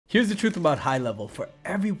Here's the truth about HighLevel. For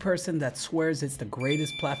every person that swears it's the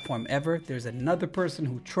greatest platform ever, there's another person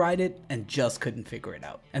who tried it and just couldn't figure it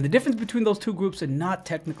out. And the difference between those two groups are not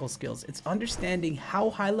technical skills. It's understanding how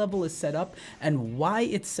HighLevel is set up and why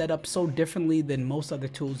it's set up so differently than most other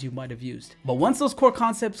tools you might have used. But once those core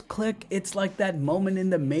concepts click, it's like that moment in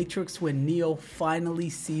the Matrix when Neo finally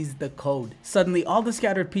sees the code. Suddenly, all the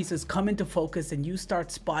scattered pieces come into focus and you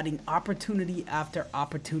start spotting opportunity after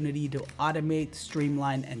opportunity to automate,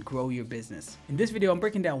 streamline, and grow your business. In this video, I'm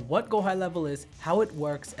breaking down what GoHighLevel is, how it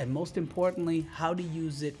works, and most importantly, how to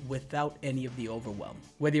use it without any of the overwhelm.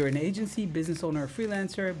 Whether you're an agency, business owner, or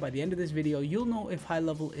freelancer, by the end of this video, you'll know if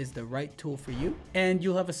HighLevel is the right tool for you, and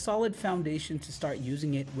you'll have a solid foundation to start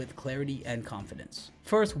using it with clarity and confidence.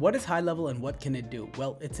 First, what is HighLevel and what can it do?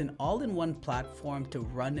 Well, it's an all-in-one platform to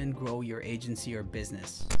run and grow your agency or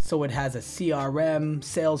business. So it has a CRM,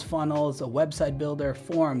 sales funnels, a website builder,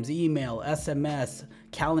 forms, email, SMS,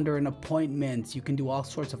 calendar and appointments. You can do all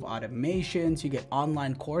sorts of automations. You get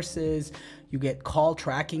online courses. You get call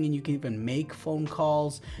tracking, and you can even make phone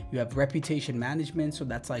calls. You have reputation management, so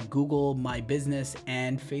that's like Google My Business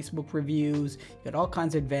and Facebook reviews. You got all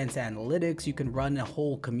kinds of advanced analytics. You can run a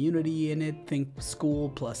whole community in it. Think school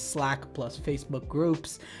plus Slack plus Facebook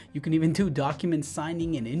groups. You can even do document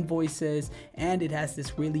signing and invoices. And it has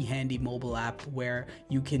this really handy mobile app where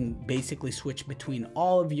you can basically switch between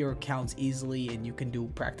all of your accounts easily, and you can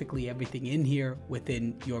do practically everything in here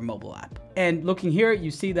within your mobile app. And looking here,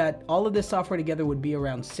 you see that all of this software together would be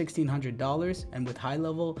around $1,600, and with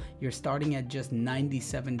HighLevel, you're starting at just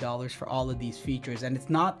 $97 for all of these features. And it's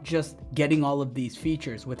not just getting all of these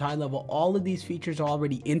features. With HighLevel, all of these features are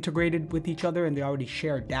already integrated with each other and they already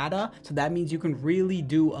share data. So that means you can really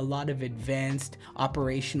do a lot of advanced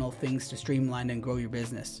operational things to streamline and grow your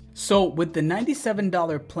business. So with the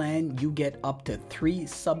 $97 plan, you get up to 3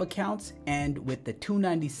 sub-accounts, and with the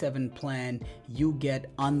 $297 plan, you get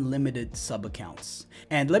unlimited sub-accounts.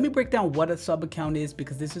 And let me break down what a sub-account is,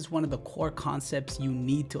 because this is one of the core concepts you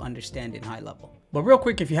need to understand in HighLevel. But real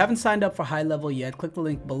quick, if you haven't signed up for HighLevel yet, click the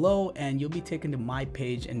link below and you'll be taken to my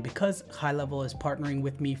page. And because HighLevel is partnering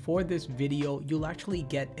with me for this video, you'll actually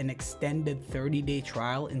get an extended 30-day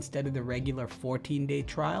trial instead of the regular 14-day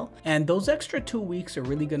trial. And those extra 2 weeks are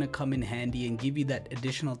really going to come in handy and give you that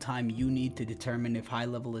additional time you need to determine if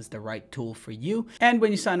HighLevel is the right tool for you. And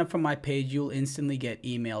when you sign up for my page, you'll instantly get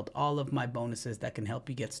emailed all of my bonuses that can help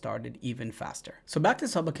you get started even faster. So back to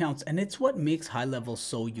sub-accounts, and it's what makes HighLevel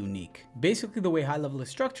so unique. Basically, the way HighLevel is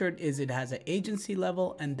structured is it has an agency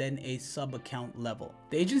level and then a sub-account level.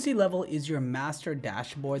 The agency level is your master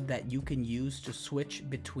dashboard that you can use to switch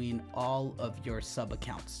between all of your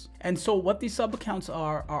sub-accounts. And so what these sub-accounts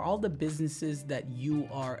are all the businesses that you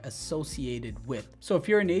are associated with. So if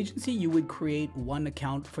you're an agency, you would create one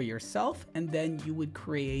account for yourself, and then you would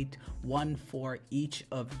create one for each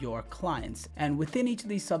of your clients. And within each of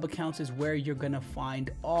these sub-accounts is where you're gonna find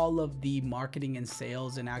all of the marketing and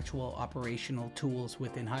sales and actual operational tools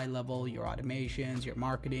within HighLevel, your automations, your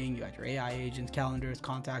marketing, you got your AI agents, calendars,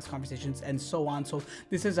 contacts, conversations, and so on. So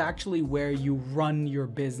this is actually where you run your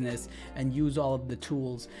business and use all of the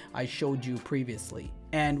tools I showed you previously.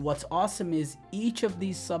 And what's awesome is each of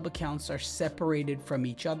these sub-accounts are separated from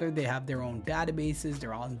each other. They have their own databases,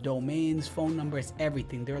 their own domains, phone numbers,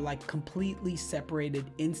 everything. They're like completely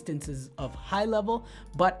separated instances of HighLevel,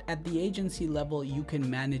 but at the agency level, you can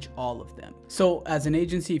manage all of them. So as an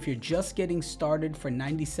agency, if you're just getting started for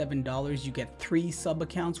 $97, you get 3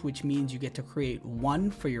 sub-accounts, which means you get to create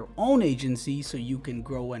one for your own agency so you can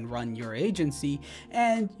grow and run your agency,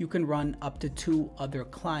 and you can run up to 2 other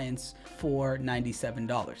clients for $97.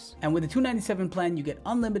 And with the $297 plan, you get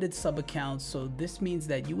unlimited sub-accounts. So this means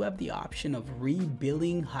that you have the option of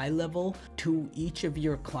rebilling HighLevel to each of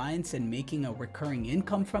your clients and making a recurring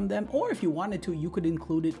income from them. Or if you wanted to, you could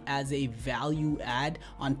include it as a value add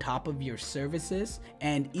on top of your services.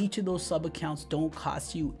 And each of those sub-accounts don't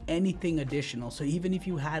cost you anything additional. So even if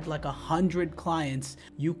you had like 100 clients,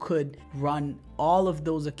 you could run all of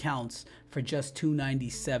those accounts for just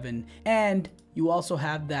 $297. And you also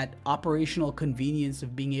have that operational convenience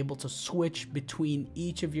of being able to switch between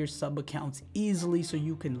each of your sub-accounts easily so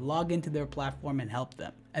you can log into their platform and help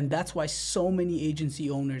them. And that's why so many agency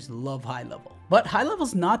owners love HighLevel. But HighLevel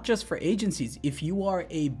is not just for agencies. If you are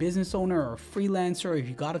a business owner or a freelancer, or if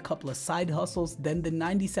you got a couple of side hustles, then the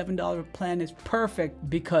 $97 plan is perfect,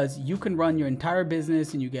 because you can run your entire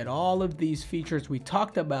business and you get all of these features we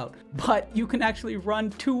talked about, but you can actually run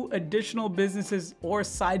 2 additional businesses or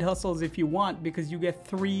side hustles if you want, because you get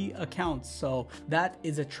 3 accounts. So that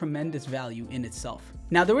is a tremendous value in itself.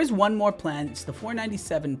 Now there is one more plan, it's the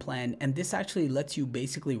 $497 plan, and this actually lets you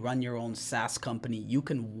basically run your own SaaS company. You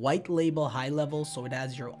can white label HighLevel, so it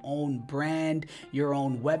has your own brand, your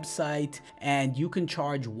own website, and you can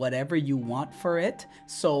charge whatever you want for it.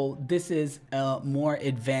 So this is a more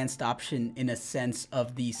advanced option in a sense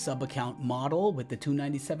of the sub-account model with the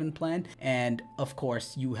 $297 plan. And of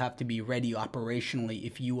course, you have to be ready operationally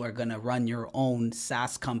if you are gonna run your own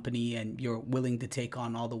SaaS company and you're willing to take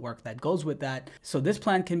on all the work that goes with that. So this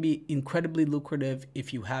plan can be incredibly lucrative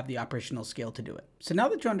if you have the operational scale to do it. So now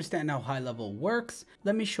that you understand how HighLevel works,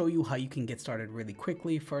 let me show you how you can get started really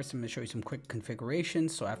quickly. First, I'm gonna show you some quick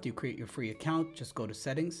configurations. So after you create your free account, just go to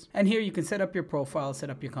settings. And here you can set up your profile, set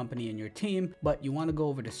up your company and your team, but you wanna go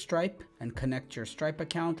over to Stripe and connect your Stripe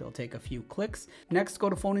account. It'll take a few clicks. Next, go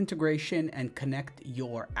to phone integration and connect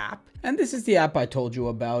your app. And this is the app I told you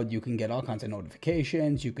about. You can get all kinds of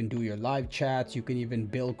notifications. You can do your live chats. You can even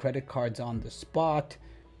bill credit cards on the spot.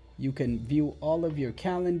 You can view all of your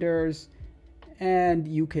calendars, and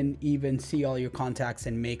you can even see all your contacts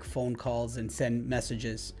and make phone calls and send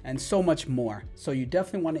messages and so much more. So you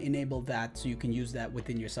definitely want to enable that so you can use that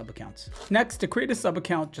within your sub accounts. Next, to create a sub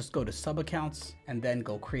account, just go to Subaccounts and then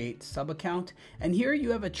go create sub account. And here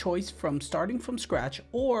you have a choice from starting from scratch,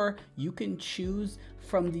 or you can choose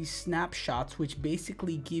from these snapshots, which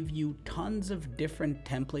basically give you tons of different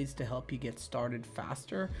templates to help you get started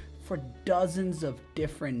faster for dozens of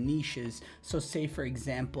different niches. So say for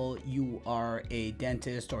example, you are a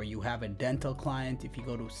dentist or you have a dental client. If you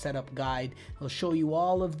go to setup guide, it'll show you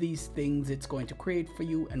all of these things it's going to create for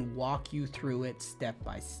you and walk you through it step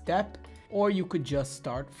by step. Or you could just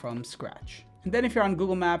start from scratch. And then if you're on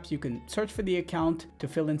Google Maps, you can search for the account to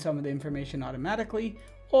fill in some of the information automatically,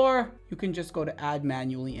 or you can just go to add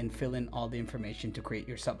manually and fill in all the information to create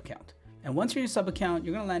your sub account. And once you're in your sub account,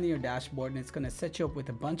 you're gonna land in your dashboard and it's gonna set you up with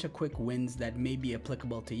a bunch of quick wins that may be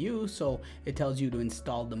applicable to you. So it tells you to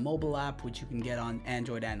install the mobile app, which you can get on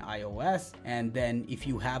Android and iOS. And then if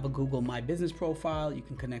you have a Google My Business profile, you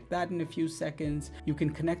can connect that in a few seconds. You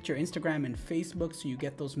can connect your Instagram and Facebook so you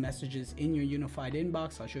get those messages in your unified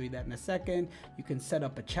inbox. I'll show you that in a second. You can set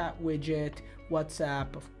up a chat widget,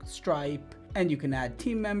 WhatsApp, Stripe, and you can add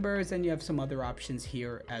team members, and you have some other options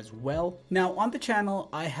here as well. Now on the channel,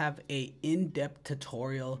 I have a in-depth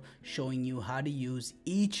tutorial showing you how to use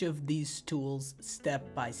each of these tools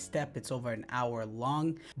step by step. It's over an hour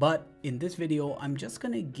long, but in this video, I'm just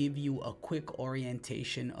gonna give you a quick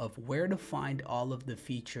orientation of where to find all of the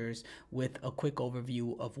features with a quick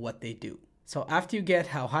overview of what they do. So after you get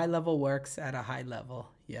how HighLevel works at a high level,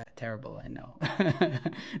 yeah, terrible, I know,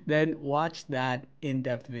 then watch that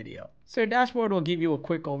in-depth video. So your dashboard will give you a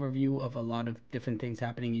quick overview of a lot of different things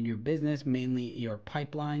happening in your business, mainly your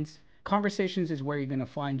pipelines. Conversations is where you're going to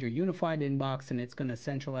find your unified inbox, and it's going to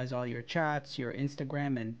centralize all your chats, your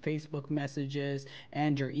Instagram and Facebook messages,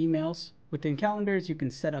 and your emails. Within calendars, you can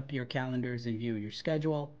set up your calendars and view your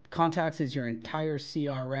schedule. Contacts is your entire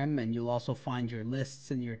CRM, and you'll also find your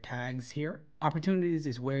lists and your tags here. Opportunities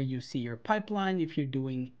is where you see your pipeline if you're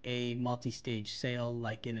doing a multi-stage sale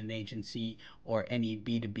like in an agency or any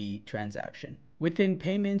B2B transaction. Within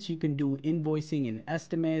payments, you can do invoicing and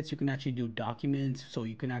estimates. You can actually do documents, so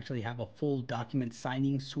you can actually have a full document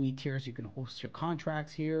signing suite here, so you can host your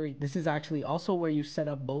contracts here. This is actually also where you set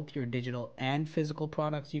up both your digital and physical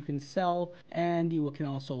products you can sell, and you can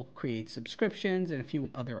also create subscriptions and a few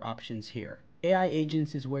other options here. AI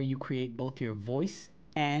agents is where you create both your voice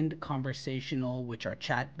and conversational, which are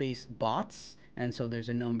chat-based bots. And so there's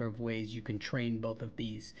a number of ways you can train both of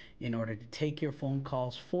these in order to take your phone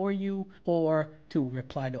calls for you or to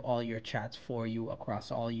reply to all your chats for you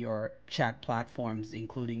across all your chat platforms,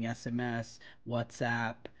 including SMS,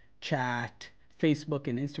 WhatsApp, chat, Facebook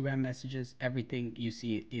and Instagram messages, everything you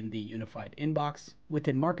see in the unified inbox.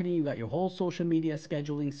 Within marketing, you got your whole social media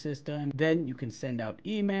scheduling system. Then you can send out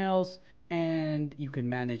emails, and you can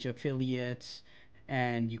manage affiliates,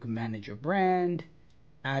 and you can manage your brand.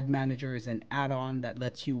 Ad Manager is an add-on that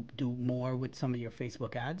lets you do more with some of your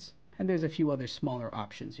Facebook ads. And there's a few other smaller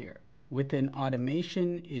options here. Within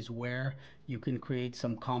automation is where you can create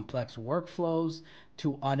some complex workflows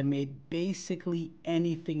to automate basically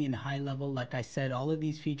anything in HighLevel. Like I said, all of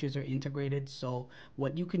these features are integrated. So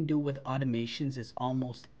what you can do with automations is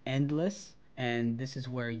almost endless. And this is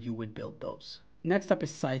where you would build those. Next up is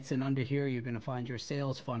sites, and under here you're going to find your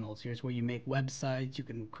sales funnels. Here's where you make websites. You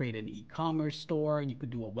can create an e-commerce store. You could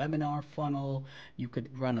do a webinar funnel. You could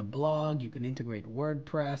run a blog. You can integrate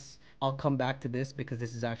WordPress. I'll come back to this because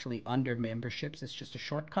this is actually under memberships. It's just a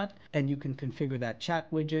shortcut, and you can configure that chat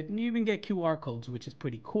widget, and you even get QR codes, which is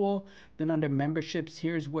pretty cool. Then under memberships,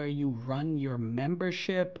 here's where you run your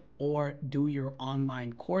membership or do your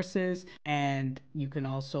online courses. And you can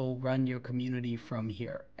also run your community from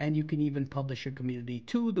here. And you can even publish your community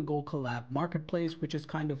to the GoHighLevel Marketplace, which is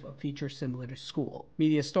kind of a feature similar to School.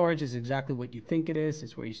 Media storage is exactly what you think it is.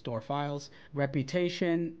 It's where you store files.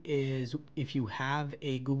 Reputation is if you have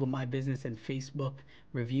a Google My Business and Facebook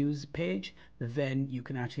reviews page, then you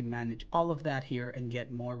can actually manage all of that here and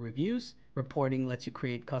get more reviews. Reporting lets you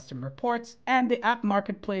create custom reports, and the app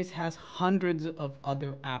marketplace has hundreds of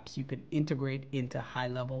other apps you can integrate into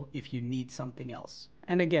HighLevel if you need something else.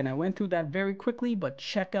 And again, I went through that very quickly, but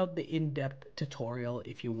check out the in-depth tutorial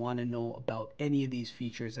if you want to know about any of these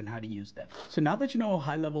features and how to use them. So now that you know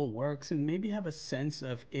how HighLevel works and maybe have a sense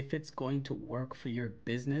of if it's going to work for your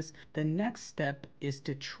business, the next step is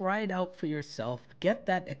to try it out for yourself. Get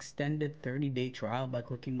that extended 30-day trial by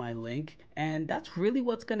clicking my link. And that's really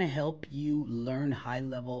what's going to help you learn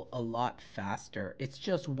HighLevel a lot faster. It's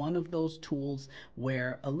just one of those tools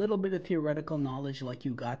where a little bit of theoretical knowledge like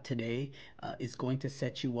you got today is going to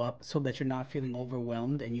set you up so that you're not feeling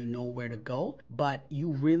overwhelmed and you know where to go. But you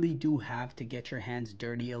really do have to get your hands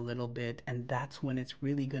dirty a little bit, and that's when it's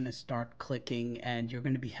really going to start clicking and you're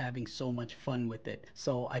going to be having so much fun with it.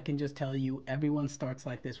 So I can just tell you, everyone starts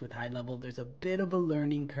like this with HighLevel. There's a bit of a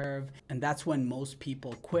learning curve, and that's when most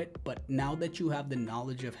people quit. But now that you have the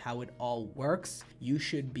knowledge of how it all works, you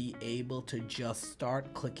should be able to just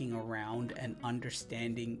start clicking around and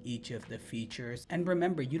understanding each of the features. And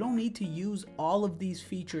remember, you don't need to use all of these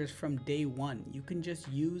features from day one. You can just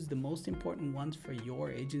use the most important ones for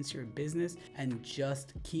your agency or business and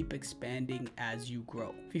just keep expanding as you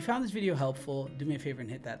grow. If you found this video helpful, do me a favor and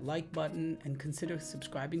hit that like button and consider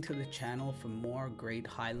subscribing to the channel for more great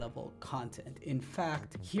HighLevel content. In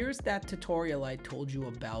fact, here's that tutorial I told you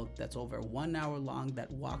about that's over 1 hour long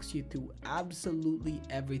that walks you through absolutely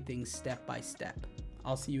everything step by step.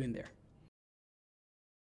 I'll see you in there.